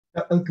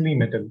The alkali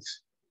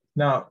metals.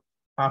 Now,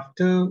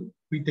 after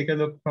we take a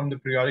look from the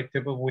periodic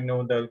table, we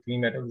know the alkali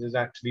metals is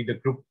actually the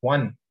group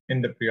 1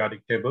 in the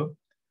periodic table.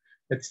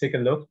 Let's take a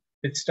look.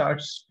 It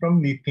starts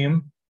from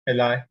lithium,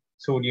 Li,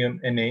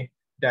 sodium, Na,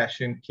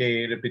 potassium,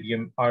 K,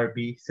 rubidium,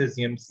 Rb,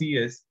 cesium,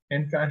 Cs,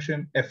 and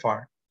francium,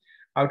 Fr.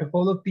 Out of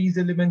all of these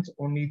elements,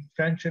 only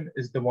francium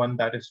is the one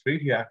that is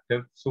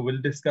radioactive. So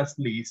we'll discuss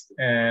least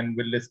and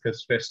we'll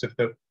discuss rest of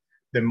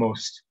the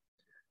most.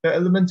 The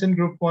elements in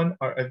group 1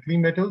 are alkali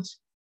metals.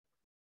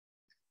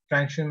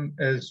 Francium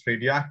is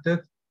radioactive.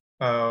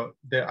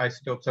 Their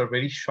isotopes are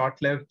very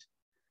short-lived,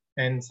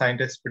 and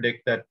scientists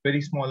predict that very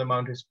small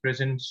amount is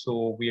present.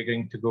 So we are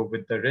going to go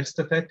with the rest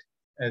of it,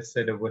 as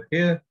said over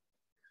here.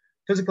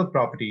 Physical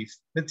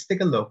properties. Let's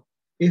take a look.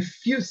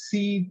 If you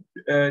see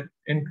and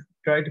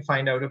try to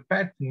find out a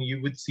pattern,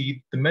 you would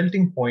see the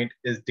melting point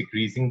is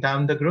decreasing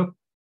down the group,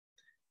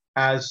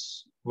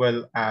 as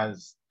well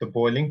as the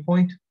boiling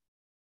point,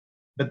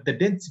 but the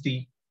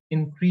density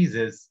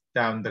increases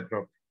down the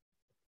group.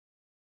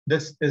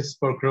 This is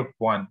for group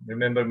 1.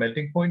 Remember,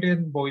 melting point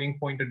and boiling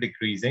point are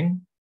decreasing.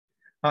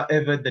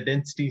 However, the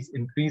density is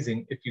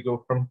increasing if you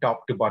go from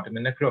top to bottom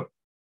in a group.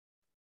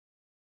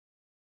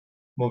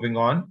 Moving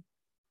on.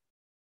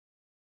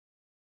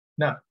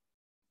 Now,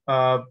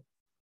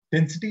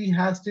 density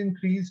has to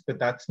increase, but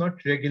that's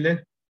not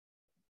regular.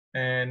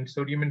 And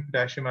sodium and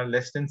potassium are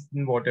less dense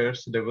than water,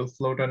 so they will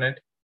float on it.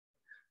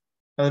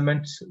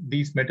 Elements,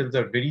 these metals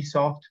are very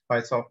soft.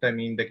 By soft, I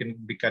mean they can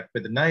be cut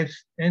with a knife,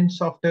 and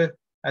softer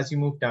as you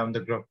move down the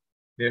group.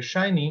 They're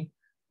shiny,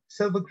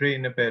 silver gray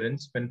in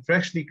appearance when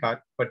freshly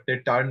cut, but they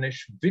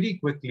tarnish very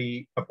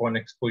quickly upon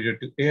exposure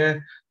to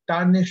air.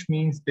 Tarnish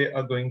means they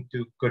are going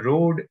to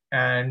corrode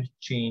and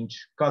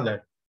change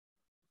color.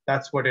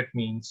 That's what it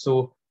means.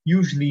 So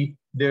usually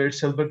their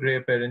silver gray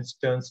appearance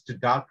turns to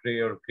dark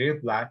gray or gray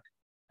black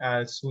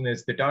as soon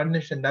as they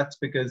tarnish, and that's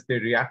because their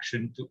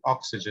reaction to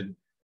oxygen.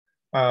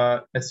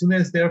 As soon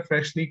as they're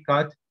freshly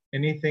cut,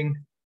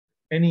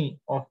 any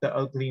of the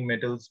alkali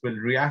metals will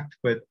react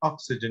with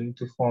oxygen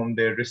to form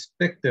their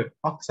respective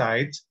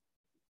oxides,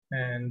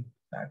 and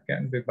that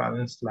can be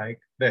balanced like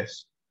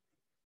this.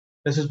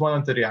 This is one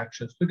of the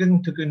reactions. We're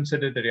going to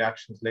consider the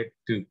reactions like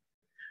 2.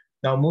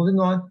 Now moving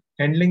on,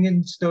 handling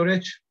and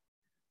storage.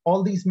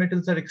 All these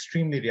metals are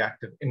extremely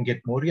reactive and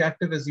get more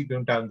reactive as you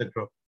go down the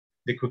group.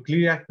 They quickly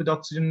react with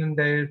oxygen in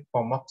their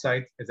form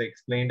oxides, as I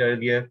explained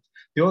earlier.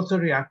 They also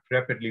react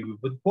rapidly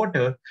with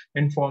water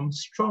and form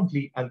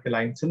strongly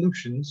alkaline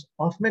solutions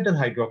of metal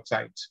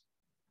hydroxides.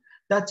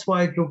 That's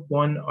why group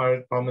 1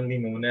 are commonly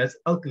known as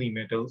alkali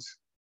metals.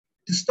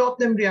 To stop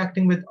them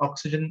reacting with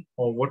oxygen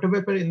or water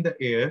vapor in the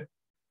air,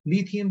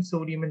 lithium,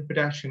 sodium, and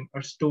potassium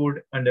are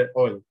stored under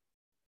oil.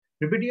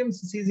 Rubidium and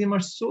cesium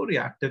are so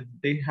reactive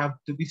they have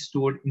to be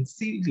stored in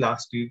sealed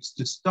glass tubes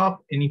to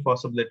stop any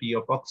possibility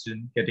of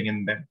oxygen getting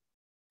in them.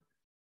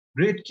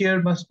 Great care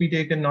must be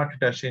taken not to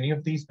touch any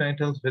of these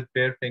metals with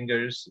bare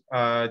fingers.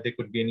 There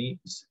could be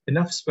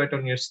enough sweat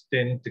on your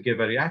skin to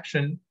give a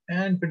reaction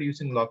and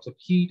producing lots of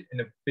heat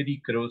and a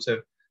very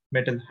corrosive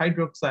metal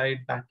hydroxide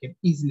that can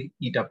easily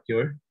eat up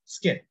your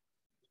skin.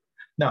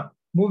 Now,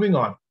 moving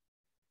on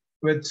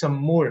with some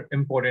more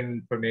important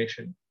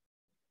information.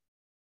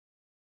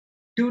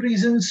 2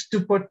 reasons to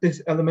put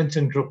these elements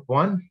in group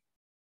 1.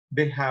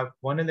 They have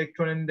 1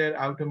 electron in their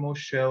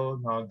outermost shell.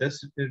 Now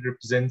this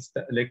represents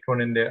the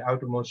electron in their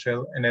outermost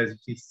shell, and as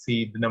you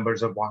see, the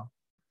numbers are 1.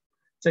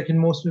 Second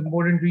most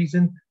important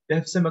reason, they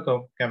have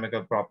similar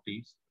chemical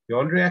properties. They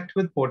all react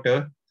with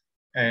water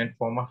and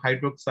form a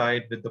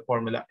hydroxide with the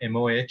formula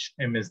MOH.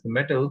 M is the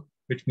metal,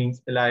 which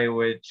means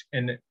LiOH,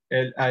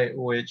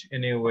 LiOH,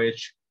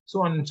 NaOH,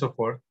 so on and so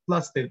forth.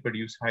 Plus they'll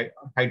produce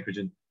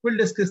hydrogen. We'll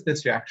discuss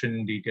this reaction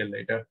in detail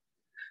later.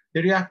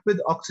 They react with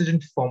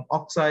oxygen to form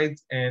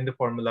oxides, and the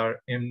formula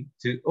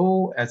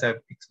M2O, as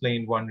I've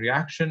explained one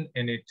reaction,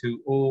 Na2O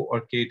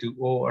or K2O,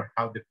 or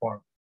how they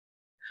form.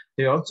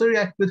 They also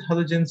react with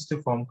halogens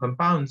to form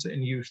compounds,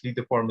 and usually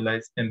the formula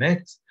is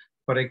Mx.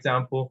 For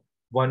example,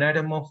 1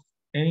 atom of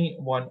any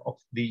one of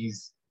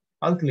these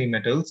alkali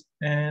metals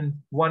and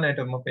 1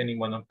 atom of any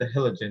one of the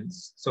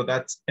halogens. So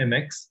that's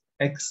Mx.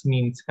 X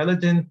means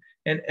halogen,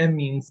 and M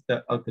means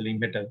the alkali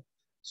metal.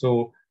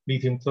 So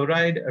lithium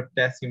chloride or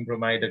potassium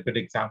bromide are good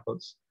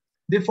examples.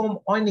 They form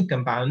ionic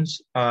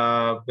compounds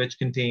which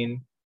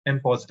contain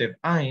M positive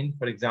ion,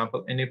 for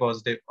example, Na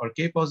positive or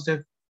K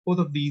positive. Both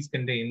of these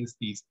contains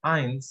these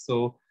ions.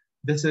 So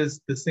this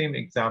is the same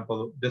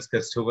example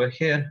discussed over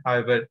here,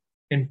 however,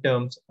 in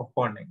terms of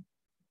bonding.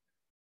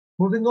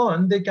 Moving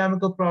on, the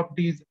chemical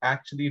properties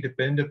actually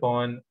depend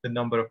upon the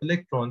number of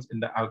electrons in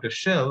the outer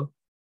shell.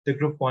 The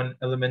group 1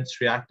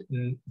 elements react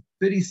in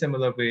very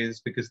similar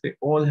ways because they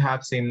all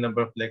have same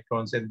number of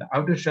electrons in the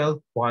outer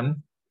shell,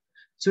 1.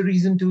 So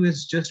reason 2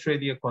 is just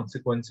really a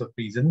consequence of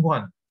reason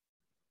 1.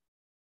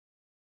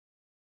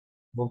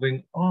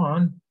 Moving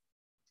on,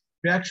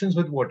 reactions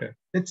with water.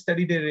 Let's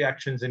study their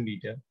reactions in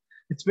detail.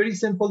 It's very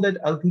simple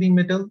that alkali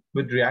metal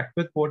would react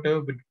with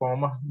water, would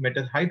form a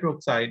metal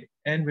hydroxide,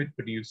 and would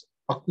produce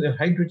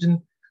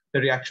hydrogen. The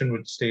reaction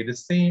would stay the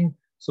same.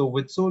 So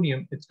with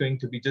sodium, it's going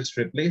to be just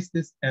replace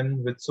this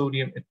M with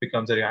sodium, it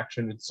becomes a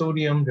reaction with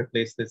sodium,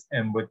 replace this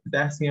M with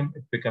potassium,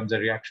 it becomes a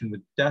reaction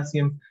with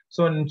potassium,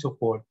 so on and so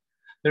forth.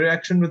 The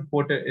reaction with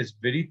water is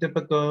very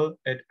typical.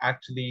 It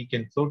actually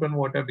can float on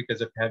water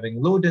because of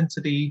having low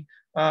density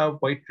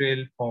white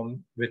trail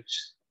form, which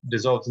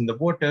dissolves in the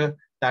water.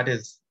 That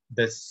is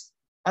this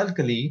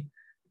alkali.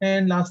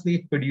 And lastly,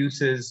 it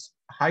produces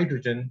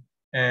hydrogen,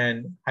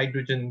 and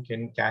hydrogen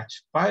can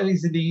catch fire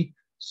easily.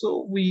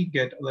 So we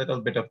get a little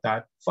bit of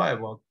that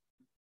firework.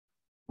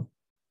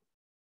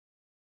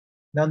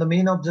 Now, the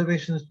main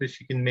observations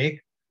which you can make: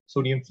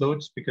 sodium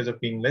floats because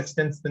of being less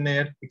dense than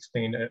air,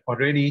 explained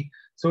already.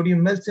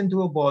 Sodium melts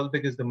into a ball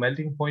because the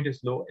melting point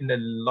is low and a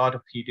lot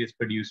of heat is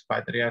produced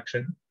by the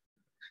reaction.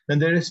 Then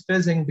there is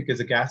fizzing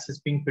because a gas is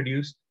being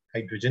produced,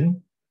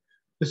 hydrogen.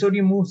 The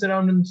sodium moves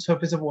around on the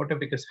surface of water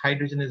because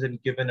hydrogen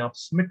isn't given off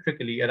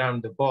symmetrically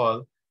around the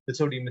ball. The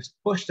sodium is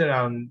pushed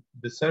around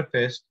the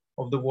surface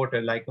of the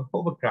water like a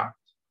hovercraft.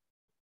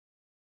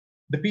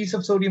 The piece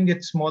of sodium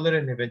gets smaller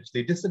and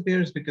eventually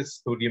disappears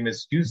because sodium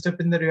is used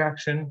up in the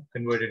reaction,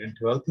 converted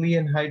into alkali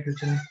and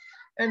hydrogen.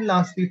 And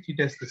lastly, if you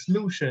test the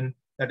solution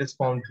that is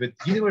formed with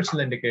universal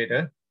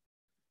indicator,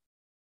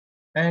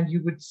 and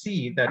you would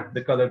see that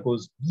the color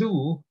goes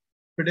blue,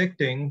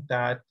 predicting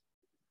that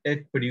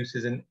it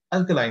produces an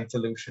alkaline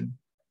solution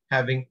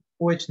having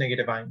OH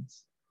negative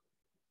ions.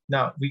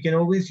 Now, we can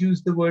always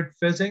use the word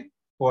fizzing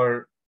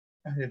for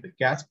the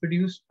gas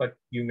produced, but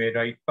you may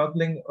write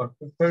bubbling or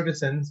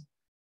effervescence,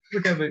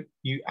 whatever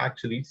you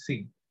actually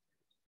see.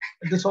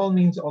 This all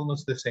means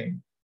almost the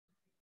same.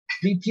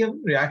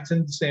 Lithium reacts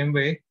in the same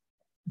way,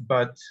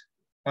 but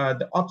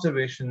the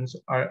observations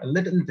are a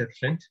little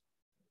different.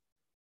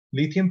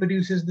 Lithium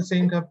produces the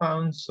same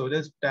compounds, so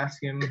does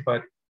potassium,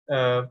 but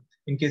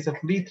in case of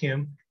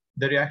lithium,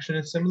 the reaction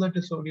is similar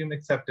to sodium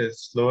except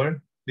it's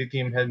slower.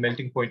 Lithium has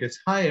melting point is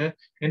higher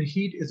and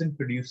heat isn't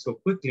produced so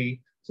quickly,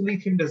 so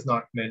lithium does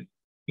not melt.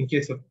 In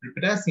case of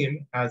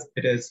potassium, as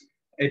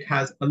it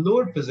has a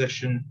lower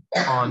position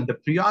on the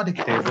periodic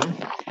table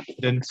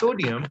than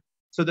sodium,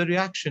 so the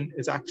reaction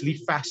is actually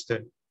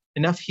faster.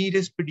 Enough heat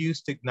is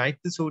produced to ignite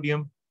the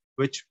sodium,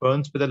 which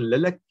burns with a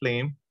lilac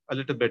flame, a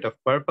little bit of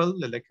purple.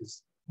 Lilac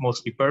is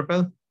mostly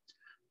purple.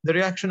 The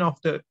reaction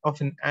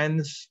often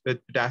ends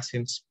with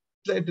potassium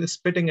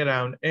spitting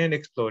around and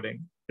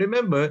exploding.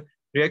 Remember,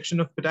 reaction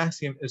of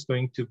potassium is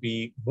going to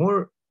be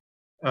more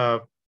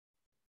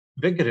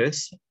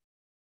vigorous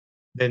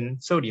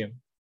than sodium.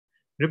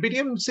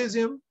 Rubidium and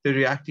cesium, they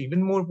react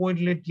even more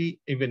violently,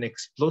 even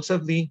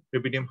explosively.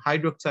 Rubidium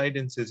hydroxide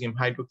and cesium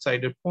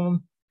hydroxide are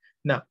formed.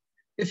 Now,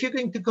 if you're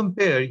going to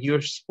compare,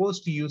 you're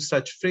supposed to use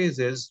such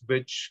phrases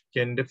which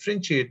can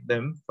differentiate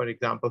them. For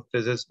example,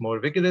 fizzes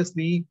more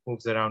vigorously,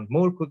 moves around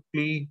more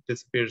quickly,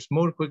 disappears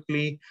more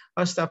quickly,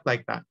 or stuff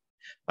like that.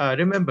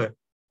 Remember,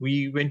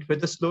 we went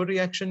with a slow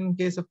reaction in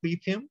case of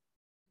lithium,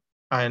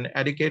 an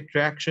adequate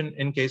reaction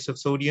in case of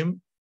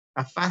sodium,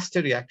 a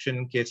faster reaction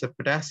in case of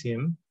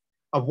potassium,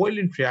 a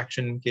violent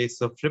reaction in case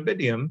of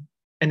rubidium,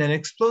 and an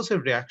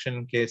explosive reaction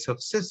in case of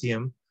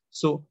cesium.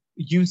 So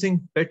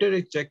using better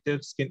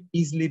adjectives can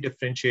easily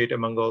differentiate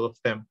among all of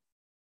them.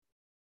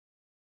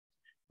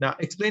 Now,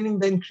 explaining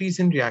the increase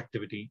in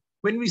reactivity.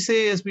 When we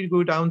say as we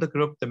go down the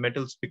group, the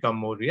metals become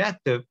more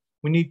reactive,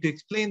 we need to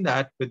explain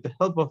that with the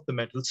help of the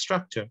metal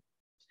structure.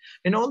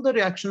 In all the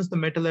reactions, the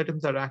metal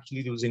atoms are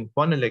actually losing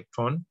one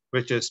electron,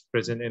 which is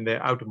present in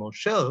their outermost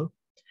shell,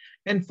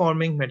 and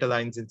forming metal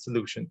ions in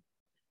solution.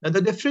 Now,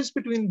 the difference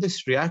between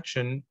this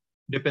reaction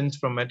depends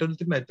from metal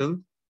to metal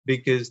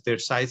because their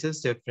size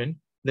is different.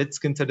 Let's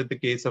consider the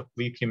case of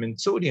lithium and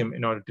sodium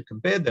in order to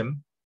compare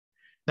them.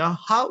 Now,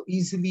 how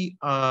easily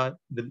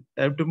the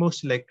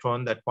outermost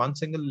electron, that one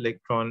single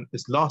electron,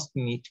 is lost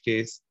in each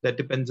case, that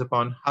depends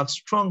upon how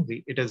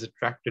strongly it is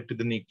attracted to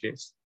the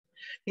nucleus.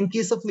 In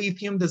case of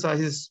lithium, the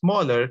size is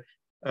smaller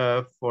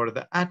for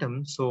the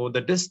atom, so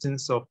the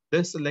distance of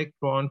this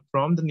electron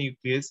from the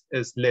nucleus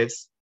is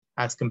less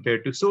as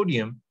compared to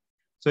sodium.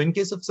 So in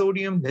case of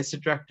sodium, less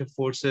attractive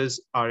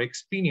forces are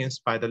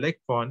experienced by the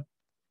electron.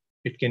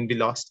 It can be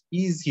lost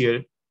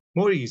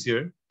more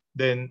easier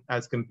than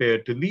as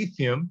compared to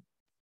lithium,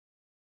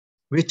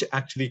 which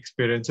actually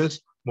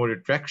experiences more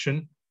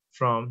attraction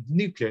from the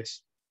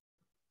nucleus.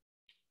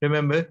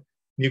 Remember,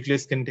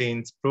 nucleus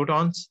contains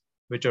protons,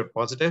 which are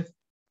positive,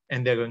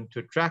 and they're going to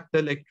attract the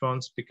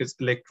electrons because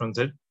electrons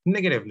are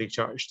negatively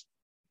charged.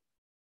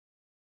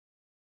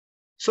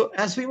 So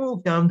as we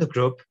move down the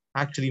group,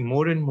 actually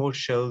more and more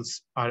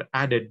shells are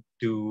added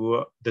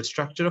to the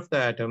structure of the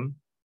atom.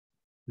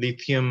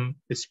 Lithium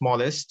is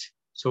smallest,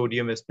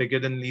 sodium is bigger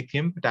than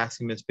lithium,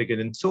 potassium is bigger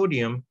than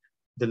sodium.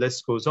 The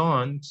list goes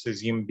on,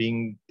 cesium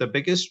being the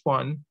biggest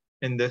one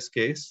in this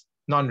case,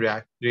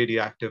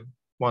 non-radioactive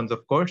ones,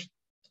 of course.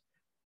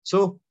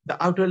 So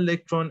the outer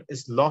electron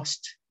is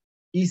lost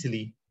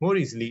more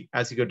easily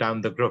as you go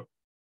down the group,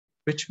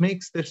 which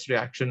makes this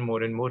reaction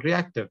more and more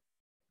reactive.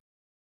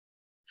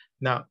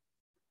 Now,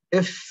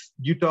 if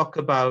you talk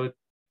about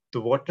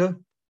the water,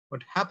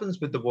 what happens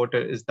with the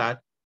water is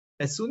that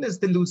As soon as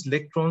they lose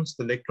electrons,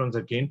 the electrons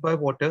are gained by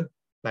water,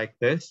 like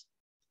this.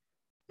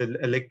 The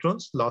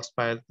electrons lost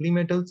by alkali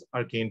metals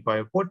are gained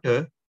by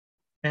water,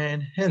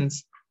 and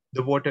hence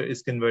the water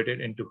is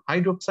converted into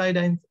hydroxide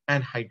ions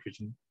and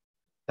hydrogen.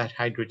 That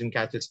hydrogen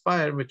catches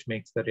fire, which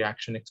makes the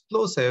reaction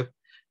explosive,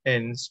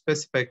 and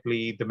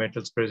specifically the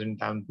metals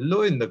present down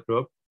below in the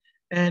group,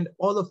 and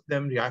all of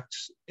them react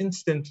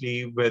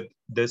instantly with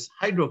this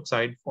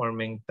hydroxide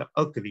forming the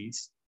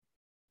alkalis.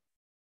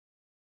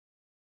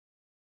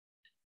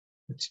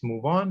 Let's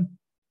move on.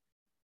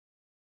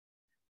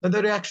 Now,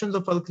 the reactions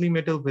of alkali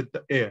metal with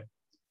the air.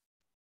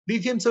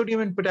 Lithium,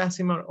 sodium, and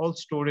potassium are all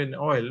stored in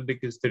oil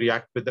because they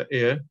react with the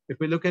air. If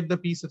we look at the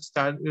piece of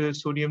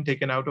sodium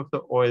taken out of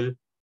the oil, it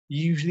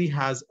usually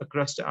has a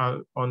crust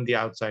on the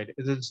outside.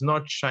 It is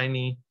not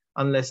shiny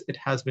unless it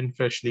has been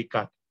freshly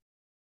cut.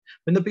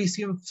 When the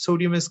piece of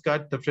sodium is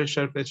cut, the fresh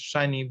surface is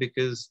shiny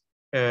because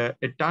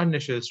it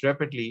tarnishes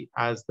rapidly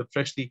as the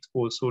freshly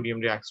exposed sodium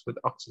reacts with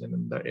oxygen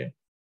in the air.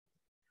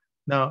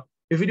 Now,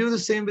 if we do the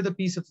same with a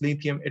piece of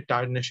lithium, it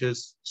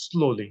tarnishes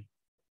slowly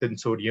than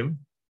sodium.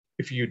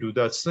 If you do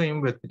the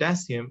same with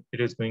potassium, it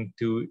is going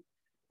to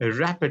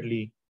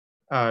rapidly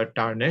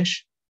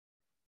tarnish,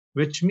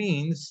 which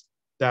means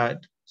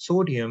that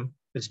sodium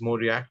is more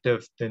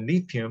reactive than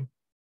lithium,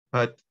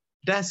 but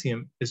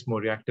potassium is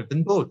more reactive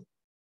than both.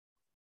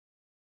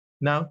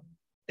 Now,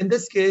 in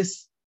this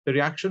case, the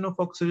reaction of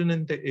oxygen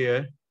in the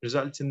air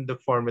results in the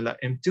formula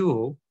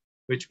M2O,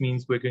 which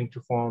means we're going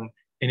to form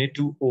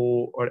Na2O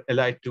or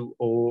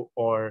Li2O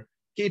or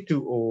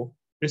K2O,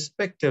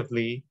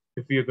 respectively,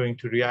 if we are going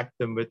to react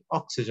them with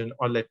oxygen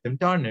or let them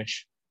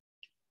tarnish.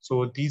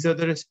 So these are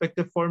the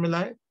respective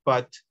formulae,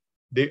 but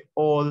they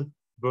all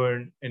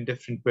burn in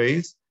different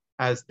ways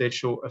as they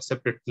show a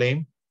separate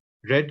flame.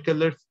 Red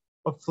color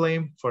of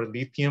flame for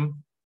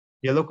lithium,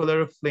 yellow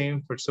color of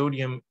flame for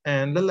sodium,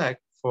 and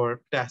lilac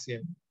for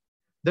potassium.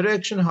 The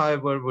reaction,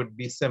 however, would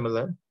be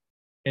similar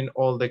in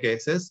all the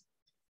cases,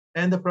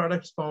 and the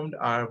products formed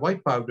are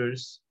white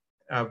powders,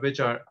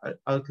 which are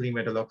alkali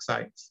metal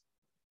oxides.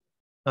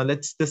 Now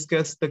let's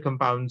discuss the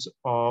compounds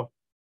of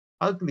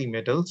alkali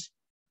metals.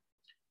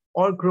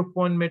 All group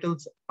 1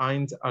 metals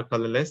ions are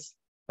colorless.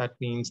 That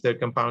means their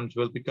compounds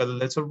will be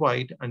colorless or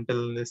white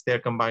until they are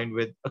combined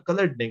with a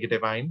colored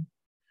negative ion.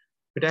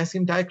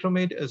 Potassium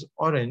dichromate is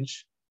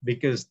orange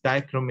because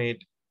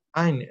dichromate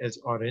ion is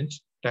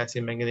orange.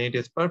 Potassium manganate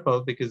is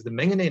purple because the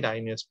manganate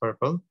ion is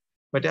purple.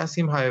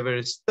 Potassium, however,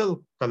 is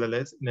still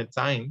colorless in its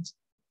ions.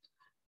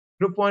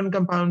 Group 1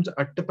 compounds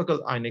are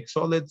typical ionic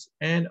solids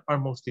and are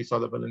mostly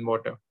soluble in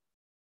water.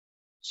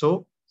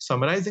 So,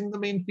 summarizing the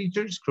main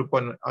features, group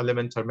 1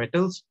 elements are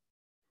metals,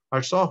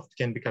 are soft,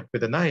 can be cut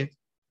with a knife,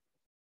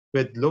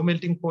 with low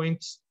melting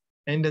points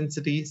and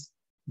densities,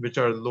 which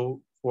are low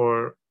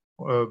for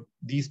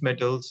these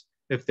metals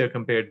if they're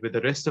compared with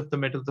the rest of the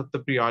metals of the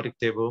periodic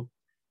table.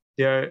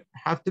 They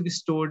have to be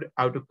stored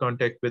out of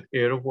contact with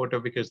air or water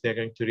because they're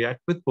going to react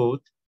with both.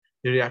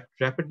 They react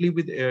rapidly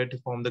with air to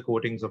form the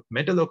coatings of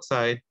metal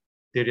oxide.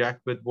 They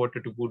react with water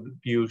to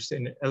produce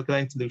an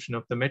alkaline solution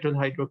of the metal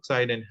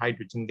hydroxide and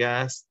hydrogen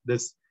gas.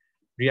 This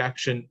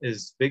reaction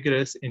is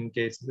vigorous in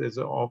cases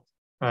of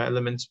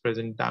elements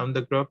present down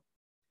the group.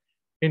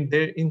 In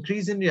their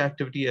increase in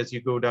reactivity as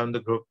you go down the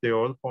group, they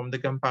all form the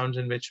compounds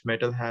in which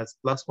metal has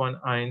 +1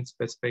 ion,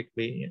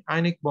 specifically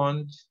ionic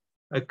bonds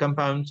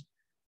compounds,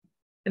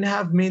 and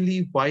have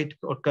mainly white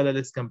or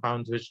colorless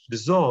compounds which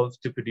dissolve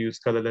to produce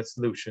colorless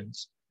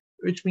solutions,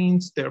 which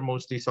means they're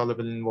mostly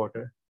soluble in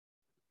water.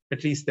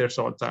 At least their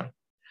salts are.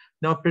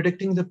 Now,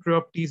 predicting the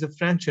properties of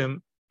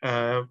francium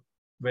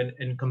when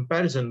in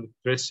comparison with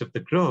the rest of the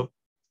group,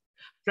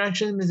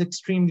 francium is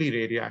extremely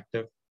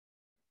radioactive,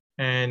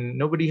 and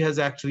nobody has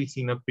actually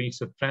seen a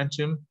piece of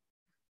francium.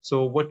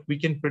 So what we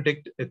can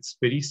predict, it's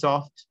very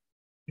soft.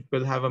 It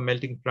will have a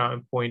melting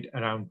point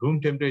around room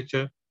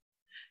temperature.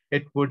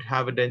 It would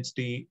have a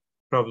density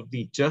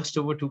probably just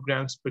over 2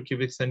 grams per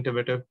cubic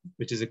centimeter,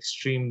 which is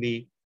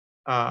extremely,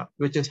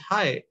 which is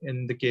high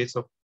in the case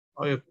of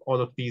if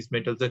all of these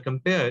metals are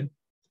compared,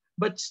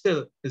 but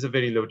still is a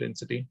very low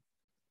density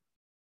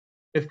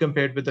if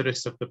compared with the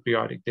rest of the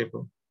periodic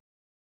table.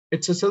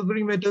 It's a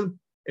silvery metal.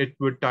 It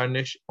would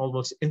tarnish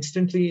almost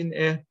instantly in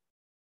air.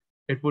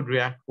 It would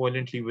react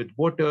violently with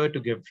water to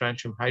give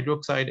francium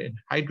hydroxide and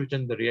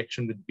hydrogen. The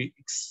reaction would be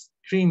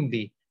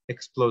extremely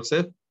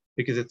explosive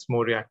because it's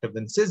more reactive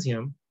than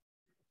cesium.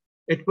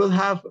 It will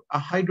have a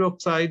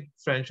hydroxide,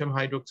 francium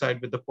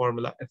hydroxide with the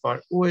formula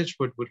FrOH,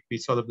 which would be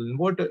soluble in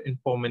water and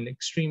form an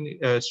extremely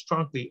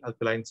strongly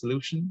alkaline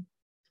solution.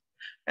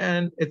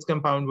 And its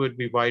compound would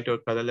be white or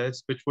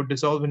colorless, which would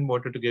dissolve in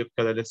water to give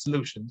colorless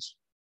solutions.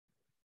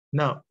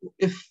 Now,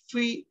 if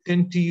we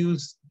tend to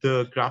use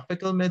the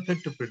graphical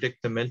method to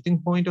predict the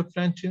melting point of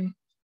francium,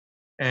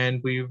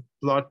 and we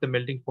plot the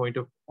melting point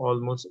of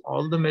almost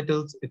all the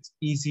metals, it's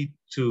easy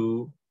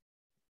to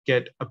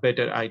get a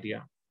better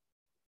idea.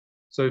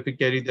 So if we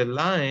carry the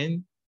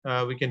line,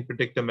 we can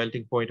predict a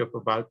melting point of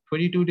about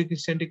 22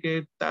 degrees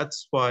centigrade.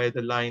 That's why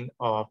the line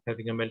of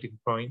having a melting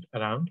point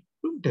around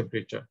room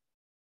temperature.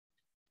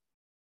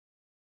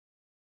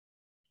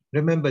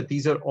 Remember,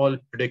 these are all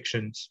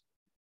predictions.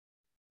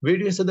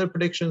 Various other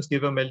predictions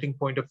give a melting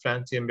point of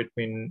francium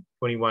between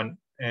 21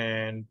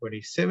 and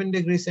 27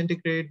 degrees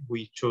centigrade.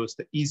 We chose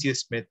the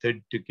easiest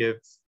method to give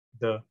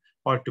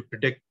to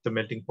predict the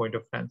melting point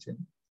of francium.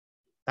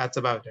 That's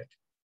about it.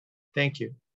 Thank you.